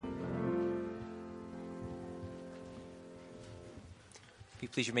If you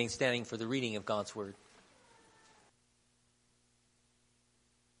please remain standing for the reading of God's Word.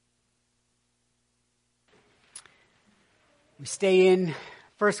 We stay in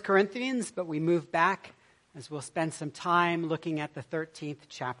 1 Corinthians, but we move back as we'll spend some time looking at the 13th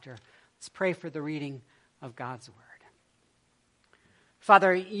chapter. Let's pray for the reading of God's Word.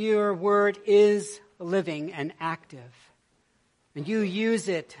 Father, your Word is living and active, and you use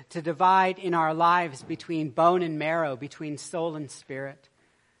it to divide in our lives between bone and marrow, between soul and spirit.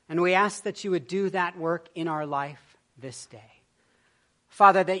 And we ask that you would do that work in our life this day.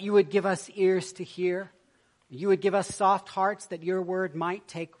 Father, that you would give us ears to hear. You would give us soft hearts that your word might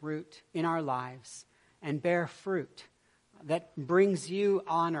take root in our lives and bear fruit that brings you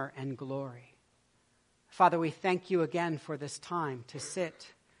honor and glory. Father, we thank you again for this time to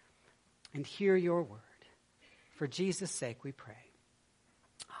sit and hear your word. For Jesus' sake we pray.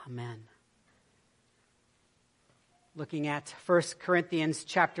 Amen. Looking at 1 Corinthians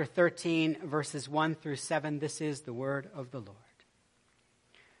chapter 13, verses 1 through 7, this is the word of the Lord.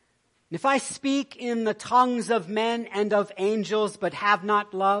 If I speak in the tongues of men and of angels, but have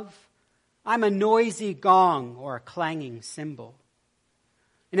not love, I'm a noisy gong or a clanging cymbal.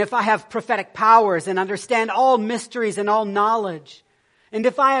 And if I have prophetic powers and understand all mysteries and all knowledge, and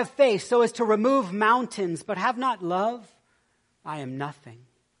if I have faith so as to remove mountains, but have not love, I am nothing.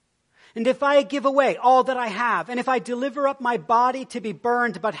 And if I give away all that I have, and if I deliver up my body to be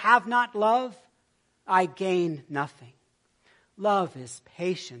burned, but have not love, I gain nothing. Love is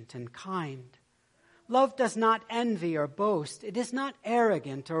patient and kind. Love does not envy or boast. It is not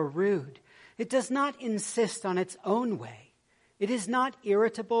arrogant or rude. It does not insist on its own way. It is not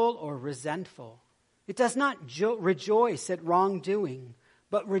irritable or resentful. It does not rejoice at wrongdoing,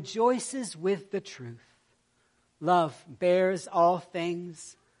 but rejoices with the truth. Love bears all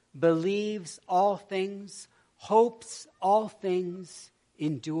things, believes all things, hopes all things,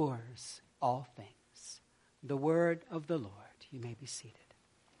 endures all things. The word of the Lord. You may be seated.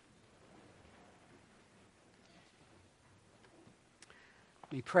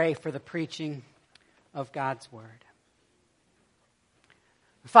 We pray for the preaching of God's word.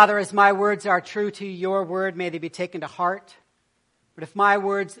 Father, as my words are true to your word, may they be taken to heart. But if my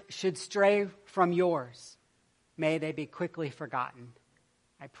words should stray from yours, may they be quickly forgotten.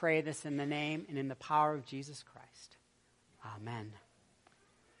 I pray this in the name and in the power of Jesus Christ. Amen.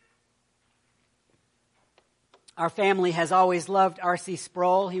 Our family has always loved R.C.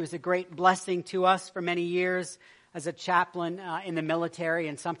 Sproul. He was a great blessing to us for many years as a chaplain in the military,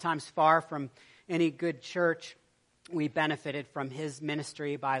 and sometimes far from any good church. We benefited from his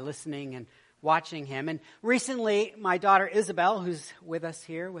ministry by listening and watching him. And recently, my daughter Isabel, who's with us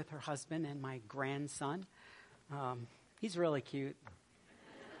here with her husband and my grandson, he's really cute.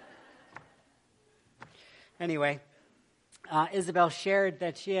 Anyway, Isabel shared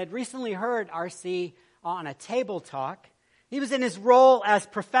that she had recently heard R.C. on a table talk. He was in his role as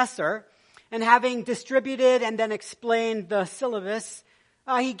professor, and having distributed and then explained the syllabus,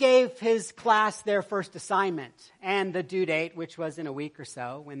 he gave his class their first assignment and the due date, which was in a week or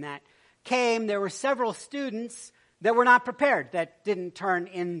so. When that came, there were several students that were not prepared, that didn't turn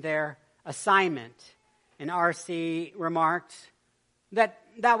in their assignment. And R.C. remarked that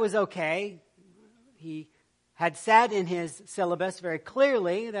that was okay. He had said in his syllabus very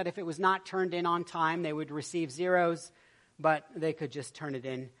clearly that if it was not turned in on time, they would receive zeros, but they could just turn it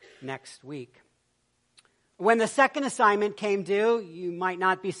in next week. When the second assignment came due, you might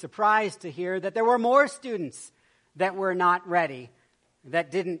not be surprised to hear that there were more students that were not ready, that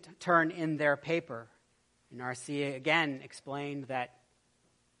didn't turn in their paper. And R.C. again explained that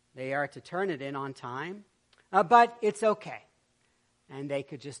they are to turn it in on time, but it's okay. And they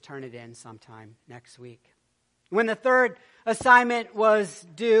could just turn it in sometime next week. When the third assignment was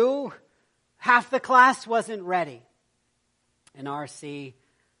due, half the class wasn't ready. And R.C.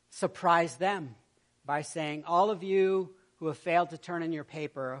 surprised them by saying, all of you who have failed to turn in your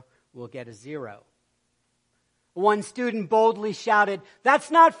paper will get a 0. One student boldly shouted,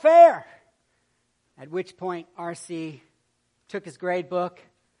 "That's not fair!" At which point R.C. took his grade book,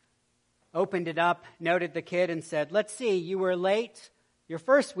 opened it up, noted the kid, and said, "Let's see, you were late your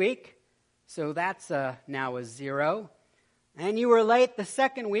first week, so that's now a 0. And you were late the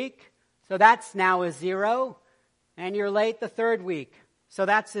second week, so that's now a 0. And you're late the third week, so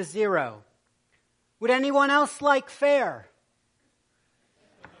that's a 0. Would anyone else like fair?"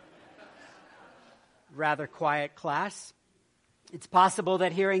 Rather quiet class. It's possible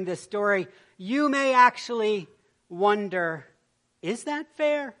that hearing this story, you may actually wonder, is that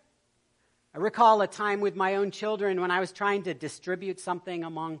fair? I recall a time with my own children when I was trying to distribute something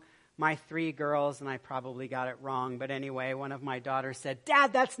among my 3 girls, and I probably got it wrong, but anyway, one of my daughters said,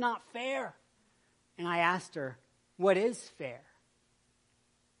 "Dad, that's not fair." And I asked her, "What is fair?"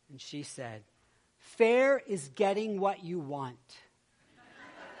 And she said, "Fair is getting what you want."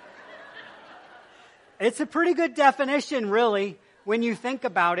 It's a pretty good definition, really, when you think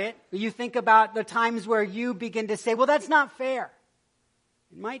about it. You think about the times where you begin to say, "Well, that's not fair."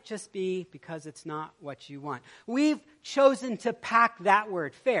 It might just be because it's not what you want. We've chosen to pack that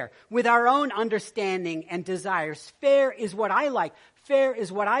word, fair, with our own understanding and desires. Fair is what I like. Fair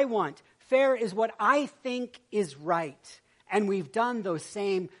is what I want. Fair is what I think is right. And we've done those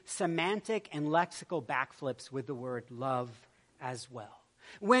same semantic and lexical backflips with the word love as well.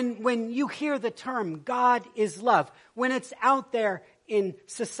 When you hear the term God is love, when it's out there in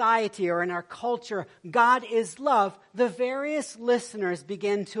society or in our culture, God is love, the various listeners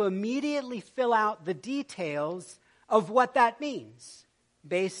begin to immediately fill out the details of what that means,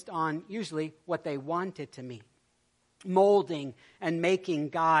 based on usually what they want it to mean. Molding and making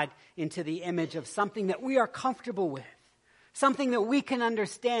God into the image of something that we are comfortable with, something that we can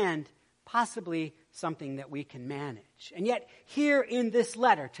understand, possibly something that we can manage. And yet, here in this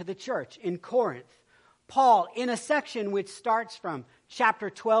letter to the church in Corinth, Paul, in a section which starts from chapter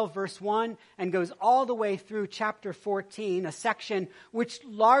 12, verse 1, and goes all the way through chapter 14, a section which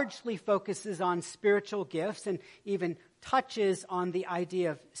largely focuses on spiritual gifts and even touches on the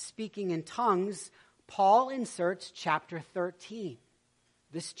idea of speaking in tongues, Paul inserts chapter 13,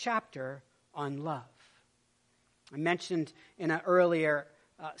 this chapter on love. I mentioned in an earlier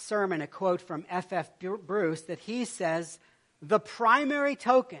sermon a quote from F.F. Bruce that he says, "The primary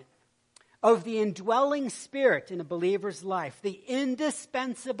token of the indwelling spirit in a believer's life, the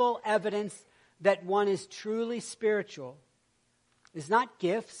indispensable evidence that one is truly spiritual, is not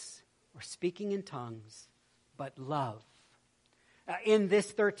gifts or speaking in tongues, but love." In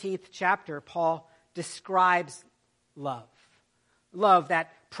this 13th chapter, Paul describes love. Love,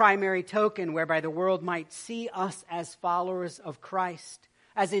 that primary token whereby the world might see us as followers of Christ,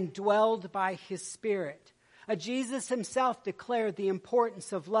 as indwelled by his Spirit. Jesus himself declared the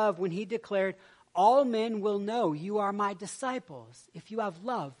importance of love when he declared, "All men will know you are my disciples if you have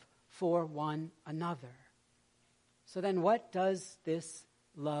love for one another." So then what does this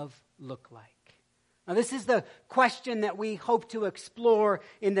love look like? Now, this is the question that we hope to explore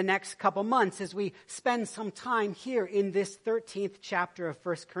in the next couple months as we spend some time here in this 13th chapter of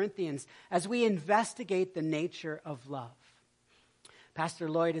 1 Corinthians, as we investigate the nature of love. Pastor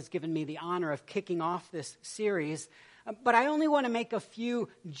Lloyd has given me the honor of kicking off this series, but I only want to make a few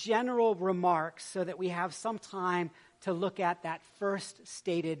general remarks so that we have some time to look at that first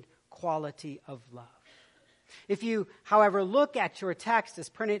stated quality of love. If you, however, look at your text as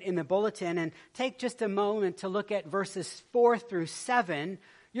printed in the bulletin and take just a moment to look at verses 4 through 7,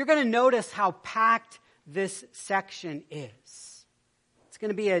 you're going to notice how packed this section is. It's going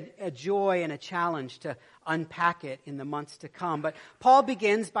to be a joy and a challenge to unpack it in the months to come. But Paul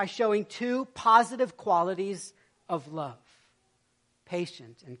begins by showing 2 positive qualities of love: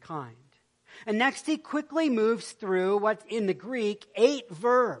 patient and kind. And next he quickly moves through what's in the Greek 8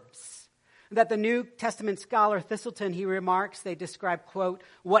 verbs that the New Testament scholar Thistleton, he remarks, they describe, quote,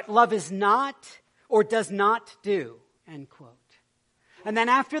 "what love is not or does not do," end quote. And then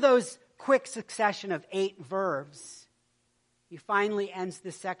after those quick succession of 8 verbs, he finally ends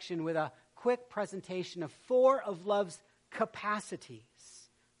this section with a quick presentation of 4 of love's capacities: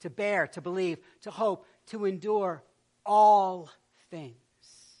 to bear, to believe, to hope, to endure all things.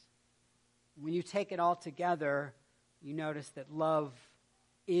 When you take it all together, you notice that love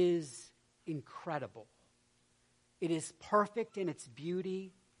is incredible. It is perfect in its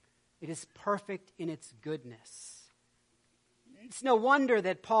beauty. It is perfect in its goodness. It's no wonder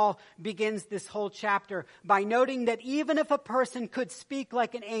that Paul begins this whole chapter by noting that even if a person could speak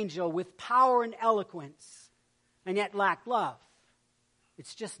like an angel with power and eloquence and yet lack love,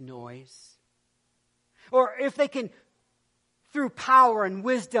 it's just noise. Or if they can, through power and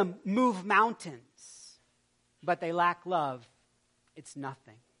wisdom, move mountains, but they lack love, it's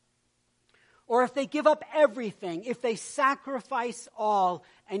nothing. Or if they give up everything, if they sacrifice all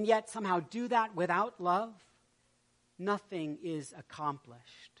and yet somehow do that without love, nothing is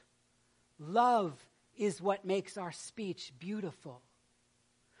accomplished. Love is what makes our speech beautiful.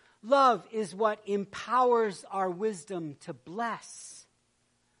 Love is what empowers our wisdom to bless.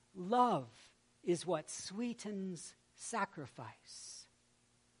 Love is what sweetens sacrifice.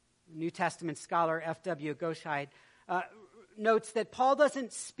 New Testament scholar F.W. Goscheid notes that Paul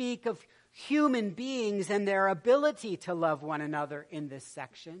doesn't speak of human beings and their ability to love one another in this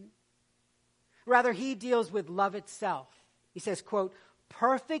section. Rather, he deals with love itself. He says, quote,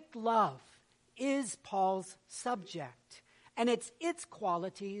 Perfect love is Paul's subject, and it's its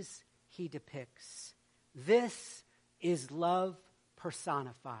qualities he depicts. This is love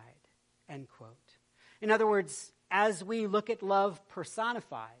personified, end quote. In other words, as we look at love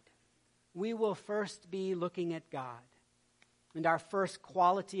personified, we will first be looking at God. And our first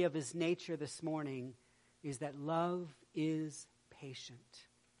quality of his nature this morning is that love is patient.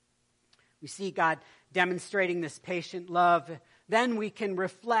 We see God demonstrating this patient love. Then we can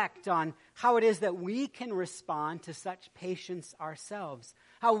reflect on how it is that we can respond to such patience ourselves,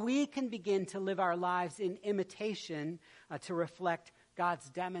 how we can begin to live our lives in imitation to reflect God's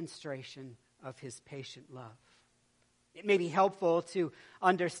demonstration of his patient love. It may be helpful to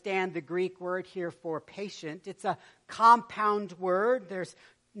understand the Greek word here for patient. It's a compound word. There's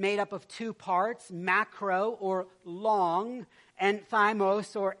made up of two parts, macro or long, and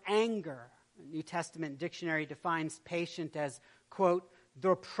thymos or anger. The New Testament dictionary defines patient as, quote,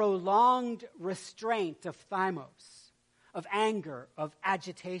 the prolonged restraint of thymos, of anger, of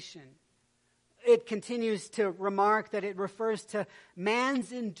agitation. It continues to remark that it refers to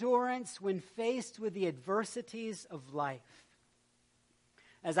man's endurance when faced with the adversities of life.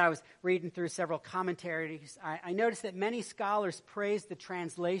 As I was reading through several commentaries, I noticed that many scholars praised the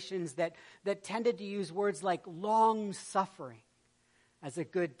translations that tended to use words like long suffering as a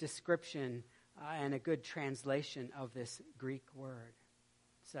good description and a good translation of this Greek word.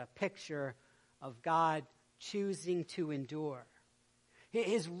 It's a picture of God choosing to endure.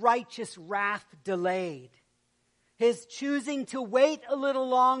 His righteous wrath delayed. His choosing to wait a little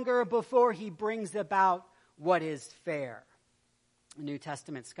longer before he brings about what is fair. New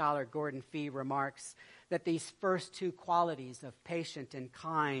Testament scholar Gordon Fee remarks that these first two qualities of patient and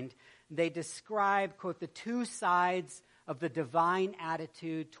kind, they describe, quote, the two sides of the divine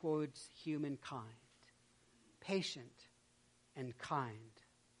attitude towards humankind. Patient and kind.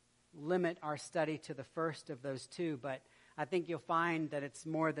 Limit our study to the first of those two, but I think you'll find that it's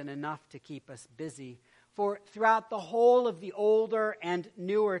more than enough to keep us busy. For throughout the whole of the Older and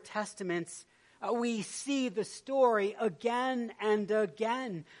Newer Testaments, we see the story again and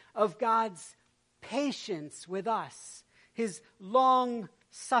again of God's patience with us, his long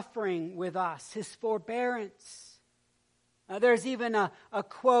suffering with us, his forbearance. There's even a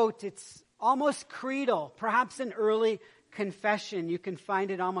quote, it's almost creedal, perhaps an early confession. You can find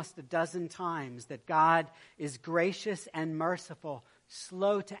it almost a dozen times, that God is gracious and merciful,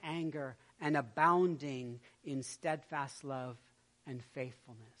 slow to anger, and abounding in steadfast love and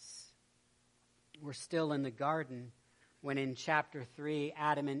faithfulness. We're still in the garden when in chapter 3,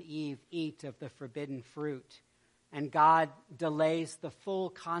 Adam and Eve eat of the forbidden fruit, and God delays the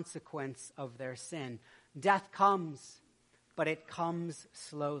full consequence of their sin. Death comes, but it comes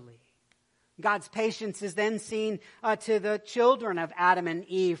slowly. God's patience is then seen to the children of Adam and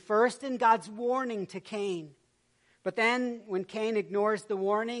Eve, first in God's warning to Cain. But then when Cain ignores the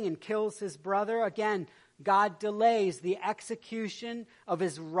warning and kills his brother, again, God delays the execution of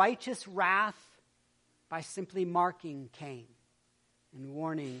his righteous wrath by simply marking Cain and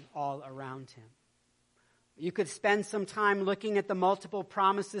warning all around him. You could spend some time looking at the multiple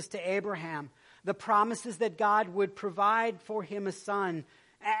promises to Abraham, the promises that God would provide for him a son,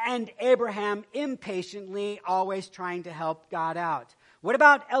 and Abraham impatiently always trying to help God out. What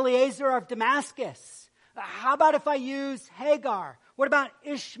about Eliezer of Damascus? How about if I use Hagar? What about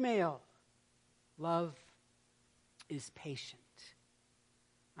Ishmael? Love is patient.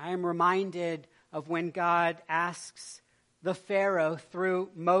 I am reminded of when God asks the Pharaoh through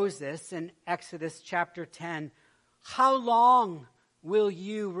Moses in Exodus chapter 10, how long will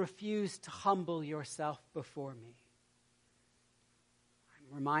you refuse to humble yourself before me?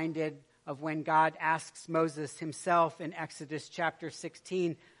 Reminded of when God asks Moses himself in Exodus chapter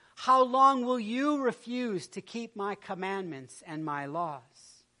 16, how long will you refuse to keep my commandments and my laws?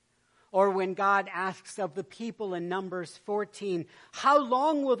 Or when God asks of the people in Numbers 14, how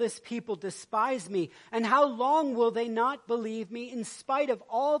long will this people despise me? And how long will they not believe me in spite of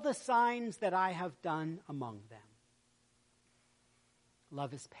all the signs that I have done among them?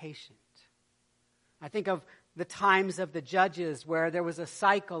 Love is patient. I think of the times of the judges where there was a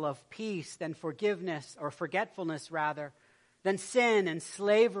cycle of peace, then forgiveness, or forgetfulness rather, then sin and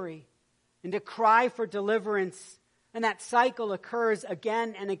slavery, and a cry for deliverance. And that cycle occurs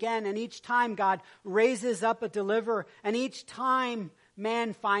again and again, and each time God raises up a deliverer, and each time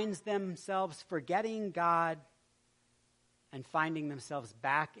man finds themselves forgetting God and finding themselves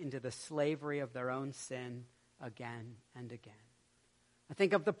back into the slavery of their own sin again and again. I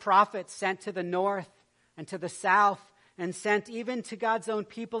think of the prophets sent to the north and to the south, and sent even to God's own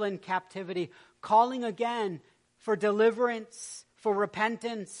people in captivity, calling again for deliverance, for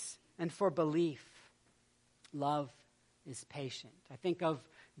repentance, and for belief. Love is patient. I think of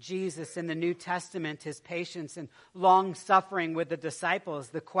Jesus in the New Testament, his patience and long-suffering with the disciples,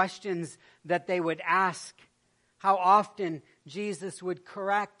 the questions that they would ask, how often Jesus would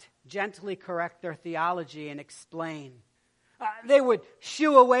gently correct their theology and explain. They would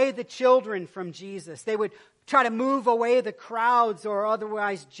shoo away the children from Jesus. They would try to move away the crowds or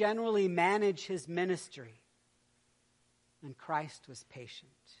otherwise generally manage his ministry. And Christ was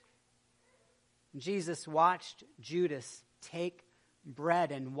patient. Jesus watched Judas take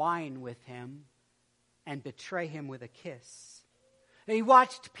bread and wine with him and betray him with a kiss. He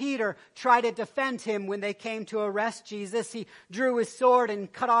watched Peter try to defend him when they came to arrest Jesus. He drew his sword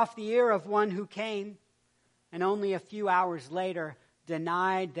and cut off the ear of one who came, and only a few hours later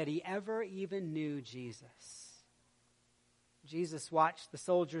denied that he ever even knew Jesus. Jesus watched the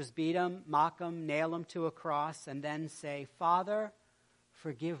soldiers beat him, mock him, nail him to a cross, and then say, "Father,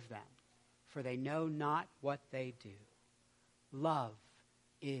 forgive them, for they know not what they do." Love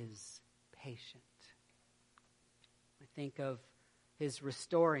is patient. I think of his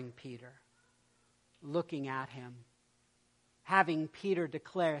restoring Peter, looking at him, having Peter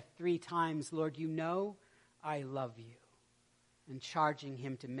declare 3 times, "Lord, you know I love you," and charging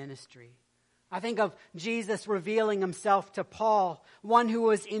him to ministry. I think of Jesus revealing himself to Paul, one who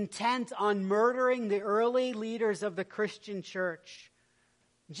was intent on murdering the early leaders of the Christian church.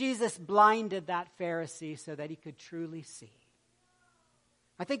 Jesus blinded that Pharisee so that he could truly see.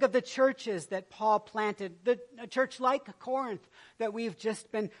 I think of the churches that Paul planted, a church like Corinth that we've just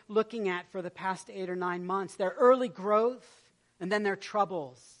been looking at for the past 8 or 9 months. Their early growth and then their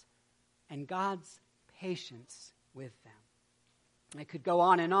troubles and God's patience with them. I could go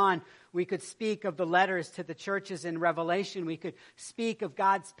on and on. We could speak of the letters to the churches in Revelation. We could speak of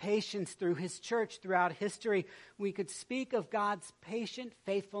God's patience through his church throughout history. We could speak of God's patient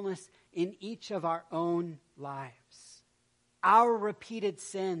faithfulness in each of our own lives. Our repeated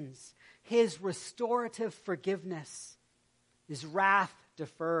sins, his restorative forgiveness, his wrath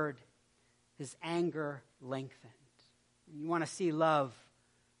deferred, his anger lengthened. You want to see love?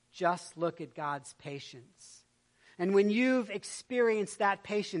 Just look at God's patience. And when you've experienced that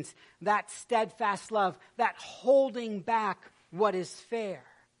patience, that steadfast love, that holding back what is fair,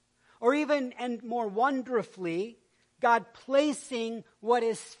 or even, and more wonderfully, God placing what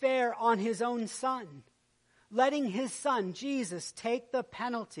is fair on his own Son, letting his Son, Jesus, take the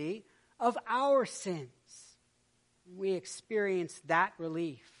penalty of our sins. We experience that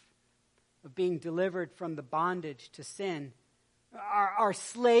relief of being delivered from the bondage to sin, our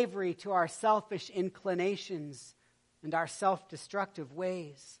slavery to our selfish inclinations and our self-destructive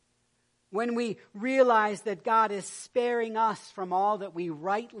ways. When we realize that God is sparing us from all that we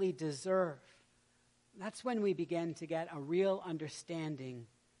rightly deserve, that's when we begin to get a real understanding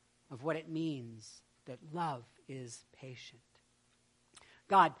of what it means that love is patient.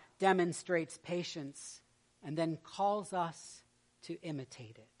 God demonstrates patience and then calls us to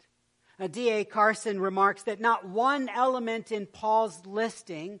imitate it. D.A. Carson remarks that not one element in Paul's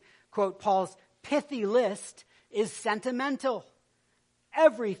listing, quote, Paul's pithy list, is sentimental.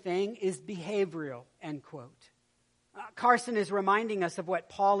 Everything is behavioral, end quote. Carson is reminding us of what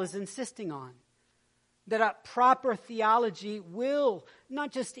Paul is insisting on, that a proper theology will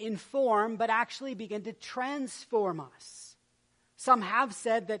not just inform, but actually begin to transform us. Some have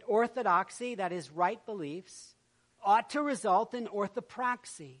said that orthodoxy, that is right beliefs, ought to result in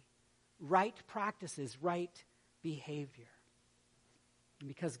orthopraxy, right practices, right behavior. And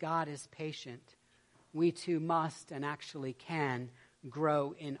because God is patient, we too must and actually can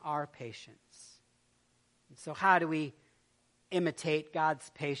grow in our patience. And so how do we imitate God's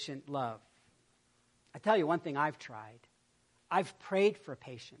patient love? I tell you one thing I've tried. I've prayed for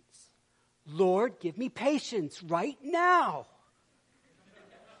patience. Lord, give me patience right now.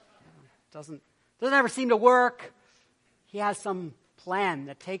 Doesn't ever seem to work. He has some plan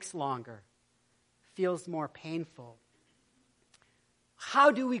that takes longer, feels more painful.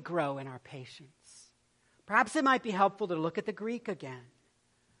 How do we grow in our patience? Perhaps it might be helpful to look at the Greek again,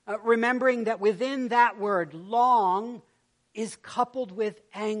 remembering that within that word, long, is coupled with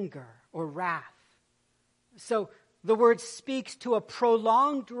anger or wrath. So the word speaks to a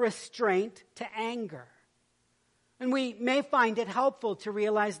prolonged restraint to anger. And we may find it helpful to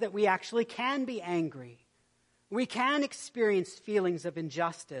realize that we actually can be angry. We can experience feelings of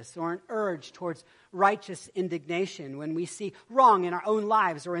injustice or an urge towards righteous indignation when we see wrong in our own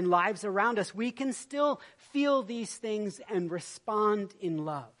lives or in lives around us. We can still feel these things and respond in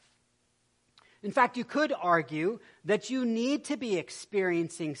love. In fact, you could argue that you need to be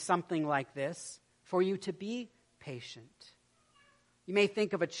experiencing something like this for you to be patient. You may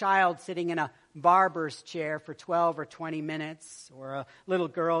think of a child sitting in a barber's chair for 12 or 20 minutes, or a little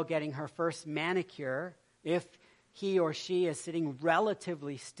girl getting her first manicure. If he or she is sitting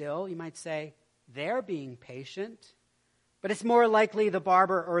relatively still, you might say they're being patient. But it's more likely the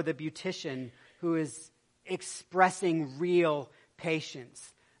barber or the beautician who is expressing real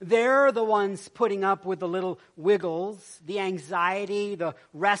patience. They're the ones putting up with the little wiggles, the anxiety, the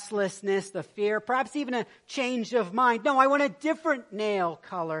restlessness, the fear, perhaps even a change of mind. No, I want a different nail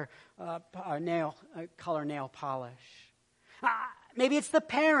color nail polish. Maybe it's the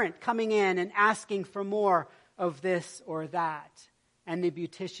parent coming in and asking for more of this or that, and the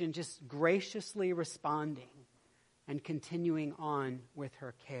beautician just graciously responding and continuing on with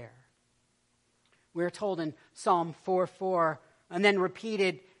her care. We're told in Psalm 4:4, and then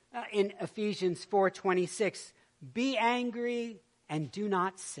repeated in Ephesians 4:26, be angry and do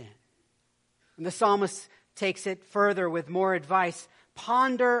not sin. And the psalmist takes it further with more advice.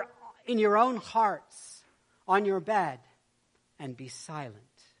 Ponder in your own hearts on your bed and be silent.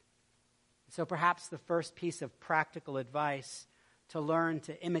 So perhaps the first piece of practical advice to learn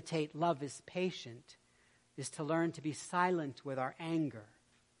to imitate love is patient is to learn to be silent with our anger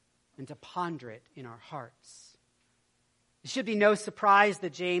and to ponder it in our hearts. It should be no surprise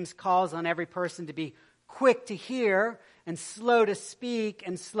that James calls on every person to be quick to hear and slow to speak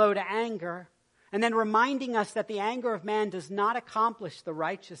and slow to anger, and then reminding us that the anger of man does not accomplish the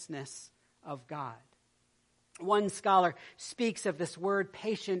righteousness of God. One scholar speaks of this word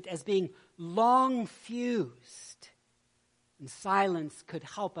patient as being long fused, and silence could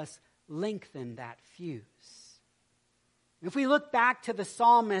help us lengthen that fuse. If we look back to the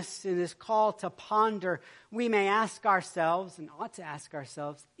psalmist in his call to ponder, we may ask ourselves, and ought to ask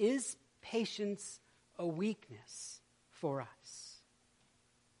ourselves, is patience a weakness for us?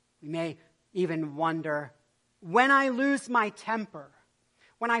 We may even wonder, when I lose my temper,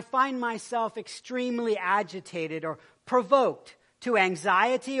 when I find myself extremely agitated or provoked to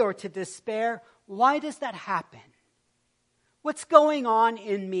anxiety or to despair, why does that happen? What's going on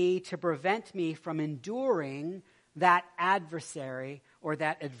in me to prevent me from enduring that adversary or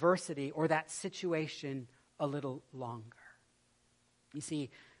that adversity or that situation a little longer? You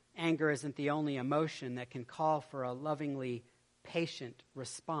see, anger isn't the only emotion that can call for a lovingly patient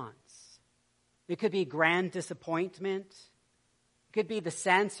response. It could be grand disappointment. It could be the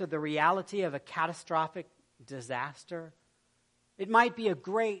sense or the reality of a catastrophic disaster. It might be a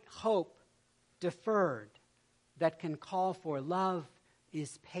great hope deferred that can call for love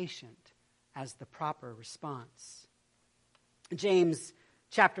is patient as the proper response. James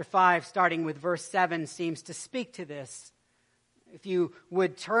chapter 5, starting with verse 7, seems to speak to this. If you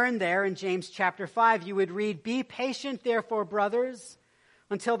would turn there in James chapter 5, you would read, be patient, therefore, brothers,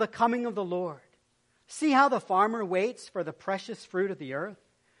 until the coming of the Lord. See how the farmer waits for the precious fruit of the earth,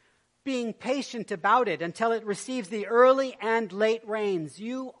 being patient about it until it receives the early and late rains.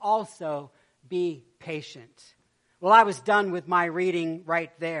 You also be patient. Well, I was done with my reading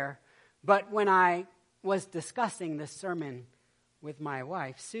right there. But when I was discussing this sermon with my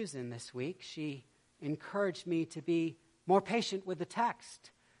wife, Susan, this week, she encouraged me to be more patient with the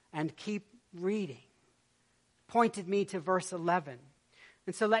text and keep reading. Pointed me to verse 11.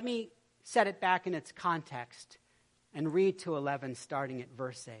 And so let me set it back in its context and read to 11, starting at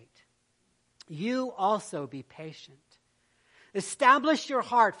verse 8. You also be patient. Establish your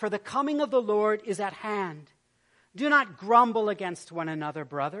heart, for the coming of the Lord is at hand. Do not grumble against one another,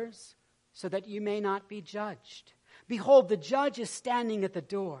 brothers, so that you may not be judged. Behold, the judge is standing at the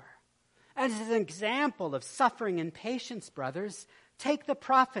door. As an example of suffering and patience, brothers, take the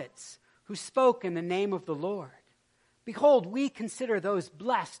prophets who spoke in the name of the Lord. Behold, we consider those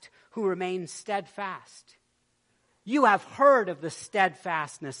blessed who remain steadfast. You have heard of the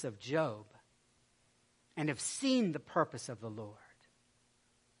steadfastness of Job and have seen the purpose of the Lord,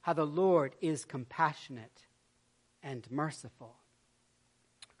 how the Lord is compassionate and merciful.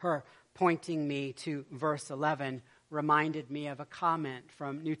 Her pointing me to verse 11 reminded me of a comment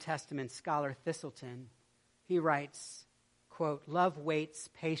from New Testament scholar Thistleton. He writes, quote, love waits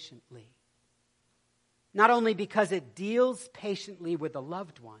patiently, not only because it deals patiently with a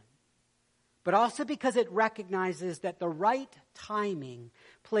loved one, but also because it recognizes that the right timing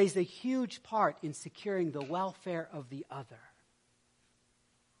plays a huge part in securing the welfare of the other.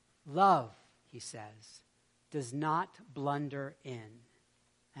 Love, he says, does not blunder in,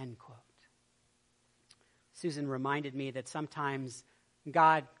 end quote. Susan reminded me that sometimes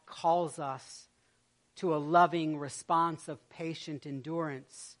God calls us to a loving response of patient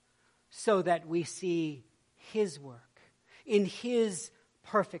endurance so that we see His work in His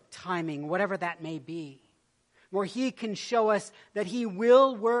perfect timing, whatever that may be. where he can show us that he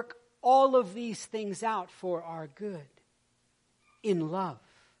will work all of these things out for our good in love.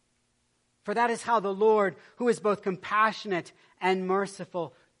 For that is how the Lord, who is both compassionate and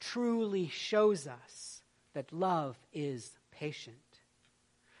merciful, truly shows us that love is patient.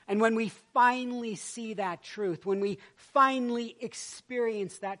 And when we finally see that truth, when we finally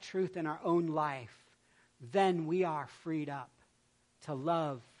experience that truth in our own life, then we are freed up to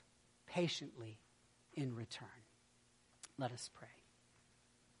love patiently in return. Let us pray.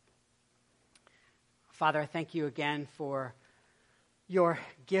 Father, I thank you again for your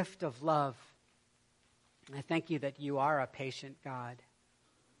gift of love. I thank you that you are a patient God.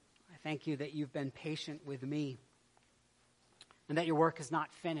 I thank you that you've been patient with me and that your work is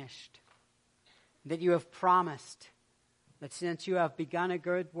not finished, that you have promised that since you have begun a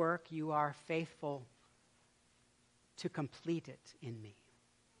good work, you are faithful to complete it in me.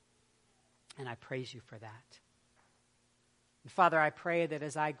 And I praise you for that. And Father, I pray that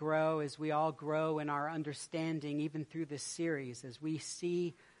as I grow, as we all grow in our understanding, even through this series, as we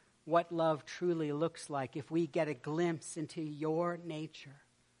see what love truly looks like, if we get a glimpse into your nature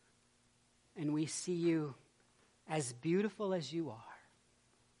and we see you as beautiful as you are,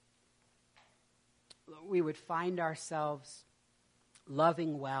 we would find ourselves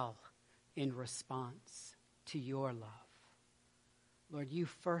loving well in response to your love. Lord, you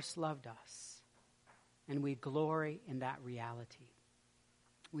first loved us, and we glory in that reality.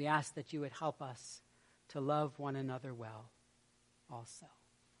 We ask that you would help us to love one another well also.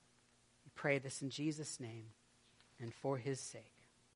 We pray this in Jesus' name and for his sake.